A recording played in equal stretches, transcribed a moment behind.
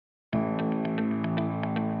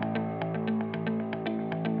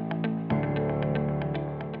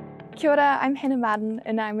Kia ora, I'm Hannah Martin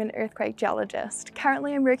and I'm an earthquake geologist.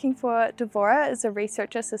 Currently I'm working for DEVORA as a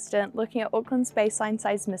research assistant looking at Auckland's baseline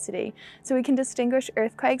seismicity so we can distinguish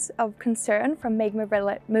earthquakes of concern from magma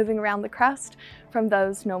moving around the crust from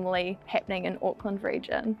those normally happening in Auckland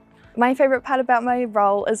region. My favourite part about my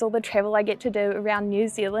role is all the travel I get to do around New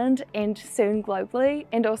Zealand and soon globally,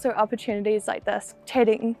 and also opportunities like this,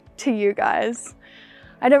 chatting to you guys.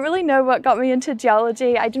 I don't really know what got me into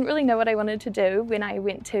geology. I didn't really know what I wanted to do when I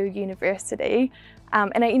went to university,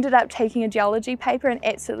 and I ended up taking a geology paper and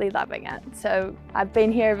absolutely loving it. So I've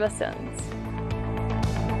been here ever since.